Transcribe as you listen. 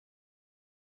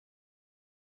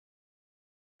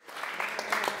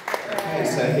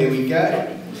so here we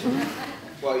go.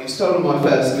 Well, you've stolen my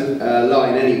first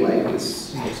line anyway,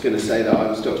 because I was going to say that I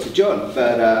was Dr. John,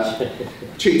 but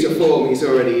true to form, he's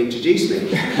already introduced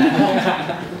me.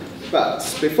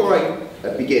 But before I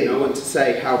begin, I want to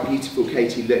say how beautiful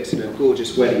Katy looks in her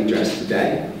gorgeous wedding dress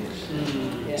today.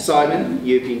 Yeah. Simon,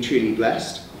 you've been truly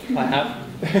blessed. I have.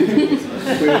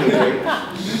 We all agree.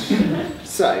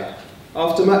 So,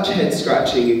 after much head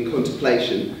scratching and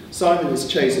contemplation, Simon has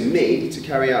chosen me to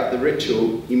carry out the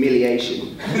ritual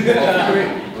humiliation of the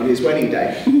groom on his wedding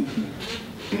day.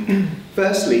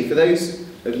 Firstly, for those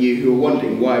of you who are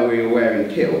wondering why we are wearing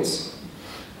kilts,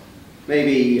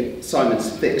 maybe Simon's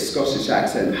thick Scottish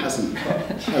accent hasn't come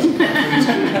through to you,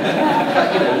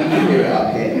 but we can hear it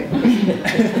up here.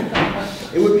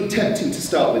 It would be tempting to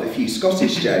start with a few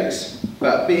Scottish jokes,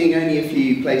 but being only a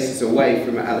few places away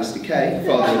from Alistair Kay,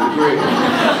 father of the groom,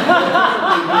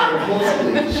 and more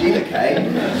importantly, Sheila Kay,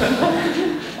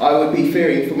 I would be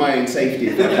fearing for my own safety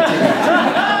if I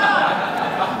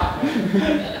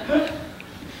continued.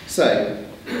 So,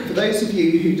 for those of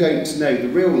you who don't know the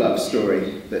real love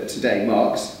story that today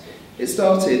marks, it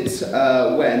started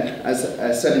when, as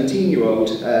a 17-year-old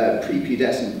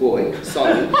prepubescent boy,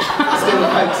 Simon, still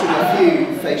coaxing a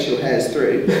few facial hairs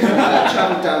through,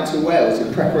 travelled down to Wales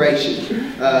in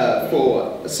preparation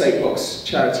for a soapbox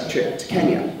charity trip to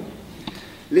Kenya.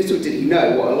 Little did he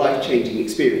know what a life-changing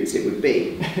experience it would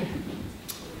be.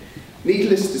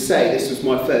 Needless to say, this was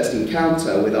my first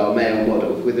encounter with our male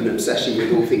model, with an obsession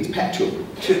with all things petrol.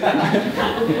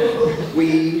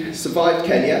 We survived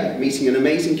Kenya, meeting an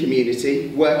amazing community,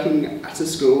 working at a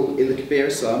school in the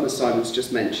Kibera slum, as Simon's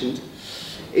just mentioned.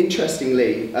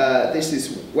 Interestingly, this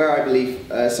is where I believe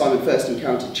Simon first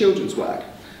encountered children's work,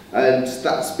 and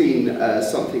that's been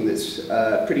something that's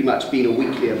pretty much been a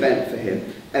weekly event for him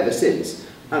ever since.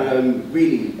 And I'm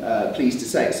really pleased to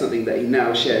say it's something that he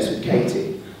now shares with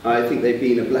Katy. I think they've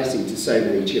been a blessing to so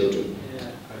many children.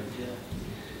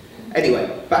 Anyway,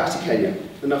 back to Kenya.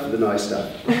 Enough of the nice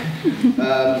stuff.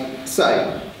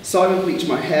 So, Simon bleached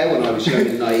my hair when I was young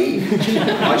and naive.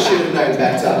 I should have known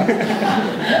better.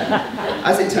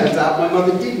 As it turns out, my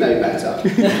mother did know better.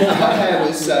 My hair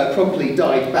was properly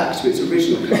dyed back to its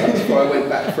original colour before I went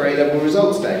back for A-level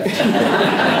results day.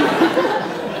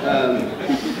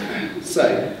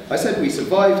 So, I said we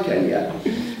survived Kenya.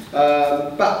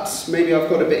 But maybe I've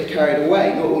got a bit carried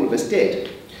away, not all of us did.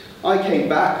 I came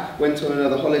back, went on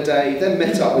another holiday, then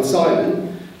met up with Simon,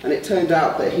 and it turned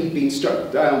out that he'd been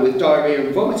struck down with diarrhoea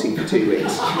and vomiting for 2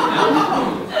 weeks.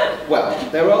 Well,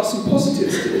 there are some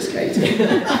positives to this, Katy.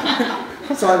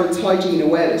 Simon's hygiene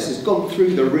awareness has gone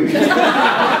through the roof.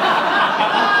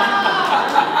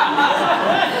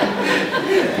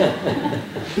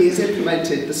 He has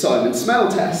implemented the Simon smell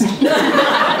test.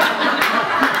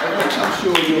 I'm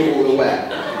sure you're all aware.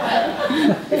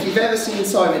 If you've ever seen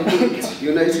Simon eat,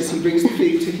 you'll notice he brings the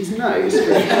food to his nose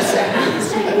for a few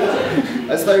seconds,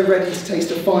 as though ready to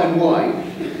taste a fine wine,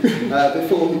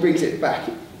 before he brings it back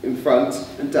in front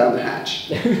and down the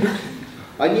hatch.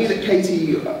 I knew that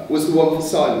Katy was the one for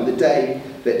Simon the day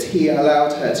that he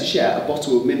allowed her to share a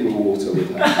bottle of mineral water with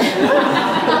her.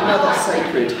 Another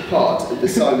sacred part of the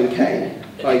Simon Kay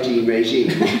hygiene regime.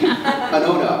 An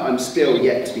honour I'm still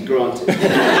yet to be granted.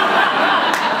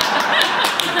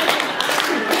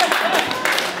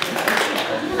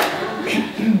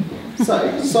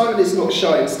 So, Simon is not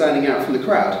shy in standing out from the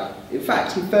crowd. In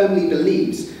fact, he firmly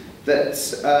believes that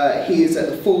he is at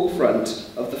the forefront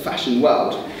of the fashion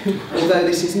world, although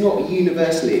this is not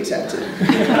universally accepted.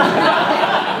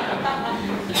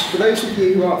 For those of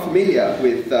you who aren't familiar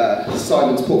with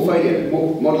Simon's portfolio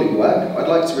modelling work, I'd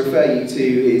like to refer you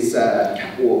to his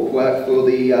catwalk work for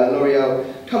the L'Oreal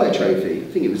Colour Trophy. I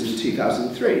think it was in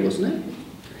 2003, wasn't it?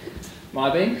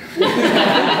 Might be.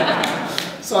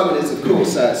 Simon is, of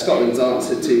course, Scotland's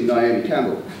answer to Naomi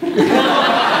Campbell.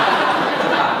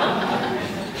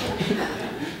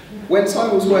 When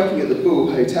Simon was working at the Bull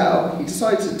Hotel, he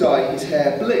decided to dye his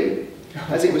hair blue,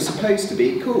 as it was supposed to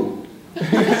be cool.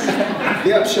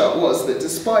 The upshot was that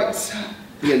despite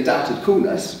the undoubted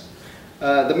coolness,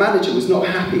 the manager was not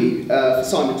happy for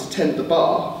Simon to tend the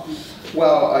bar.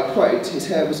 Well, I quote, his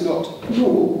hair was not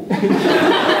normal.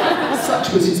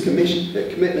 Such was his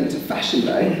commitment to fashion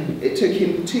though, it took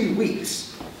him 2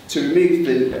 weeks to remove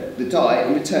the dye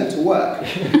and return to work.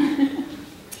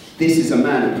 This is a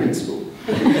man of principle.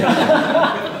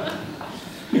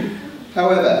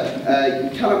 However,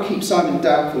 you cannot keep Simon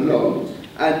down for long,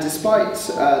 and despite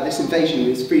this invasion of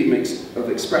his freedom of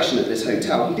expression at this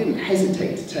hotel, he didn't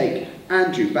hesitate to take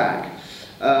Andrew back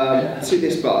to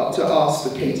this bar to ask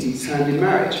for Katy's hand in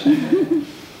marriage.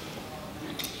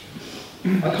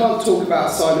 I can't talk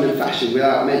about Simon and fashion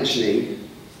without mentioning,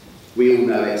 we all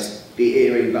know it, the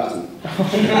earring button.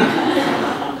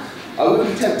 I would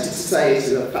be tempted to say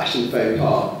it's a fashion faux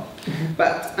pas,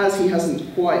 but as he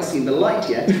hasn't quite seen the light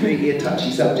yet, it may be a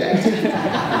touchy subject.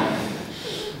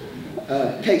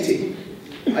 Katy,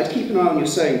 I'd keep an eye on your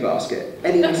sewing basket.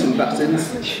 Any missing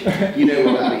buttons, you know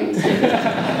what that means.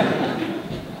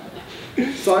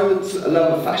 Simon's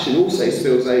love of fashion also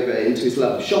spills over into his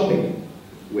love of shopping,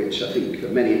 which I think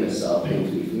many of us are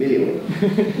painfully familiar with.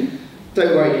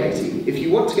 Don't worry, Katy, if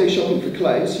you want to go shopping for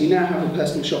clothes, you now have a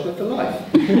personal shopper for life.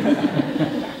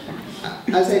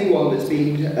 As anyone that's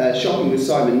been shopping with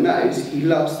Simon knows, he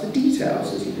loves the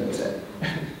details, as he puts it.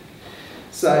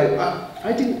 So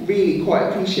I didn't really quite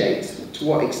appreciate to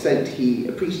what extent he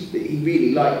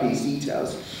really liked these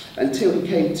details until he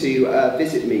came to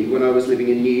visit me when I was living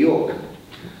in New York.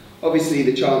 Obviously,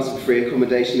 the chance of free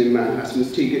accommodation in Manhattan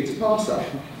was too good to pass up.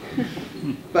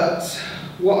 But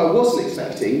what I wasn't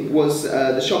expecting was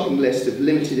the shopping list of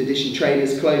limited edition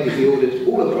trainers, clothing he ordered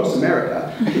all across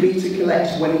America for me to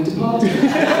collect when he departed.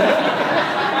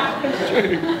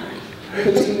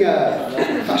 Putting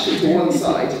fashion to one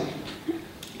side,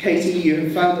 Katy, you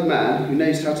have found a man who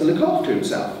knows how to look after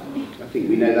himself. I think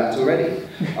we know that already.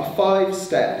 A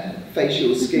 5-step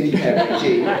facial skincare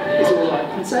regime is all I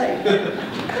can say.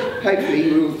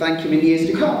 Hopefully we will thank him in years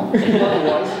to come.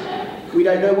 Otherwise, we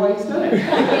don't know why he's done it.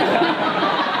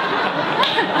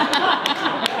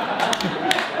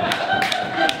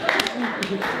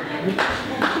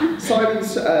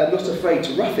 Simon's not afraid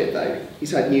to rough it though.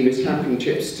 He's had numerous camping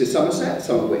trips to Somerset,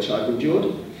 some of which I've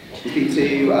endured. He's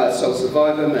been to Soul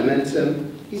Survivor,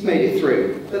 Momentum. He's made it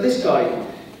through. But this guy,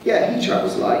 yeah, he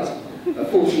travels light. A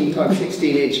 14 x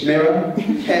 16 inch mirror,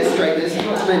 hair straighteners,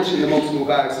 not to mention the multiple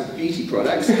bags of beauty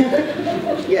products.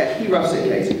 Yeah, he roughs it,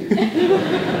 Katy.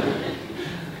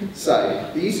 So,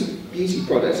 the use of beauty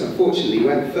products unfortunately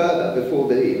went further before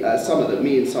the summer that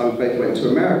me and Simon both went to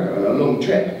America on a long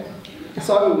trip.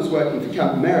 Simon was working for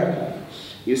Camp America.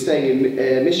 He was staying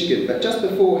in Michigan, but just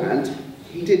beforehand,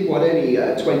 he did what any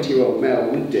 20-year-old male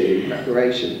would do in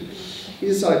preparation. He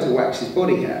decided to wax his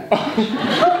body hair.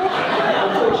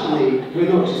 Unfortunately,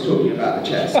 we're not just talking about the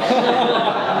chest.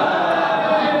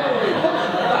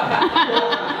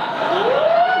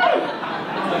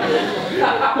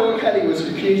 Poor Kelly was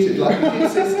reputed like a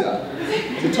good sister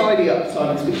to tidy up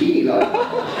Simon's bikini line.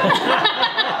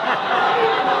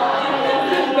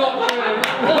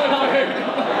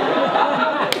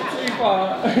 Too far.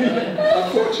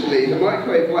 Unfortunately, the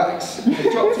microwave wax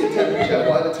had dropped in temperature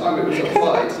by the time it was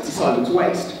applied to Simon's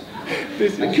waist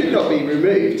and could not be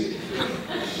removed.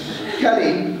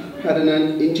 Kelly had an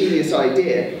ingenious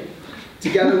idea.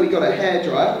 Together we got a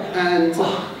hairdryer and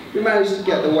we managed to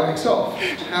get the wax off.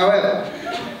 However,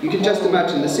 you can just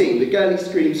imagine the scene, the girly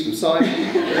screams from Simon,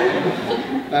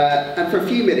 and for a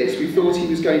few minutes we thought he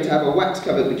was going to have a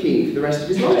wax-covered bikini for the rest of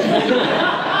his life.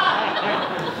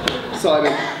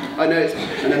 Simon, I know it's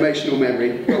an emotional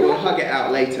memory, but we'll hug it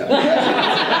out later.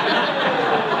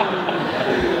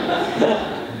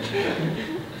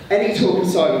 Any talk of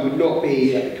Simon would not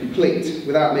be complete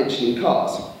without mentioning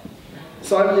cars.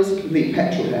 Simon is a complete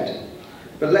petrol head,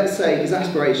 but let's say his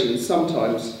aspirations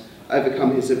sometimes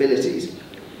overcome his abilities.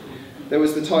 There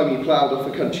was the time you ploughed off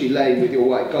a country lane with your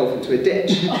white Golf into a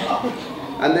ditch.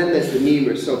 And then there's the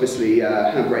numerous, obviously,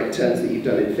 handbrake turns that you've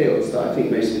done in fields that I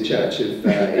think most of the church have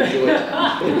enjoyed.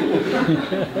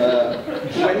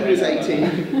 When he was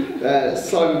 18,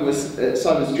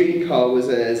 Simon's dream car was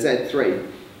a Z3.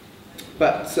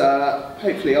 But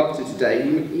hopefully after today,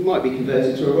 he might be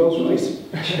converted to a Rolls Royce.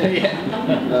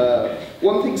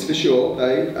 One thing's for sure,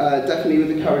 though, definitely with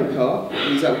the current car,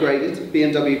 he's upgraded,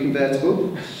 BMW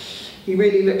convertible. He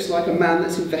really looks like a man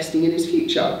that's investing in his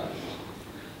future.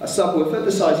 A subwoofer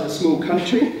the size of a small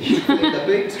country in the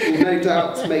boot will no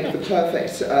doubt make the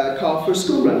perfect car for a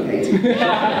school run, Katy.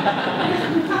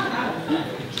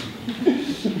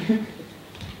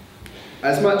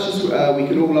 As much as we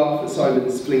can all laugh at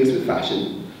Simon's flings with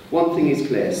fashion, one thing is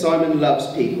clear: Simon loves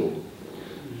people.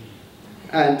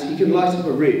 And he can light up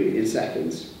a room in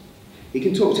seconds. He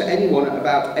can talk to anyone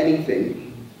about anything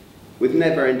with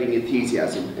never-ending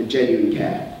enthusiasm and genuine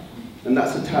care. And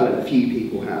that's a talent few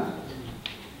people have.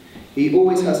 He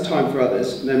always has time for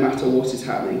others, no matter what is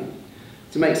happening,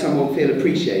 to make someone feel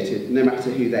appreciated, no matter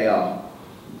who they are.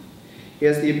 He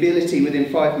has the ability within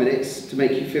 5 minutes to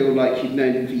make you feel like you've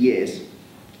known him for years.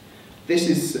 This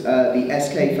is the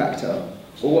SK factor,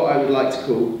 or what I would like to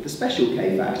call the special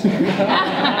K factor.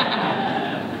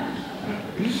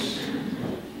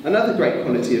 Another great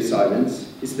quality of Simon's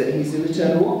is that he's an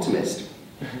eternal optimist.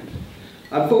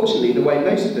 Unfortunately, the way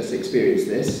most of us experience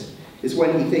this is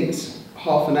when he thinks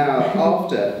half an hour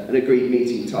after an agreed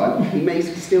meeting time, he may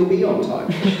still be on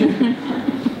time.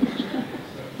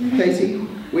 Katy,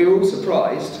 we were all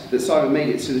surprised that Simon made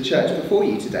it to the church before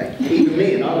you today. Even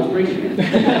me, and I was bringing him.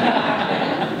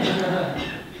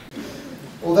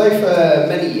 Although for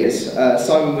many years,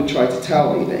 Simon would try to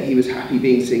tell me that he was happy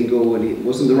being single and it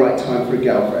wasn't the right time for a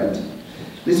girlfriend,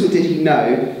 little did he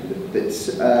know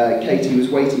that Katy was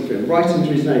waiting for him right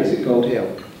under his nose at Gold Hill.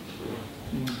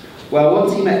 Well,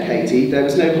 once he met Katy, there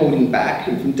was no holding back,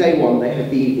 and from day one they had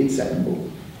been inseparable.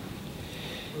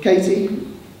 Katy,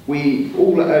 we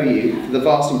all owe you for the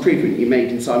vast improvement you made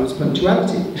in Simon's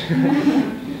punctuality.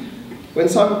 When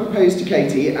Simon proposed to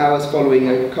Katy hours following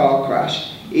a car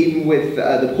crash, even with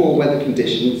the poor weather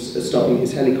conditions stopping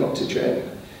his helicopter trip,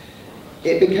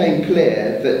 it became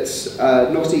clear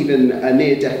that not even a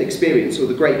near-death experience or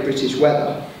the great British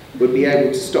weather would be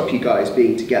able to stop you guys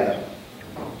being together.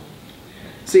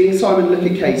 Seeing Simon look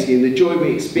at Katy and the joy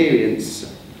we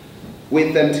experience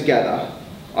with them together,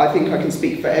 I think I can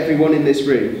speak for everyone in this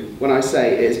room when I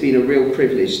say it has been a real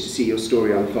privilege to see your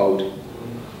story unfold.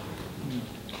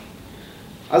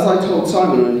 As I told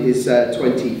Simon on his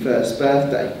 21st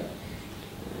birthday,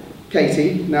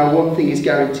 Katy, now one thing is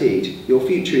guaranteed, your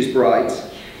future is bright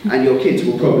and your kids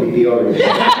will probably be orange.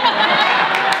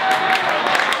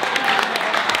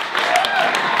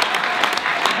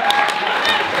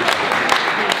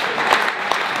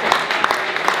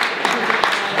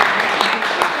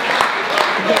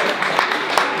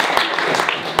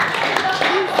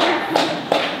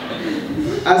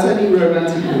 As any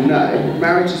romantic will know,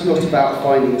 marriage is not about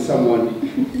finding someone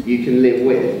you can live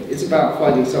with, it's about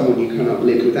finding someone you cannot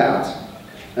live without.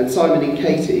 And Simon and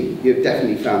Katy, you have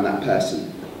definitely found that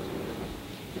person.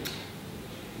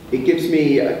 It gives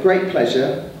me a great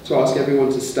pleasure to ask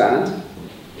everyone to stand.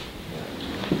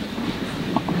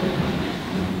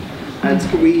 And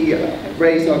can we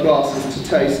raise our glasses to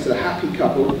toast to the happy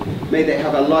couple? May they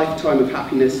have a lifetime of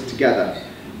happiness together.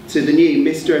 To the new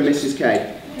Mr. and Mrs.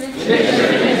 K.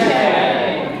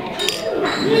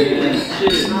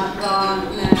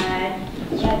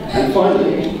 And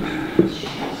finally,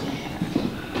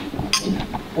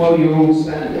 while you're all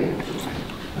standing,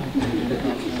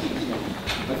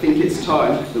 I think it's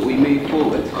time that we move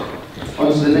forward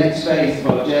onto the next phase of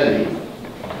our journey.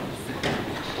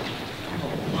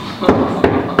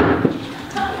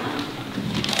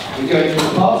 We're going to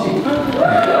a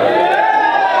party.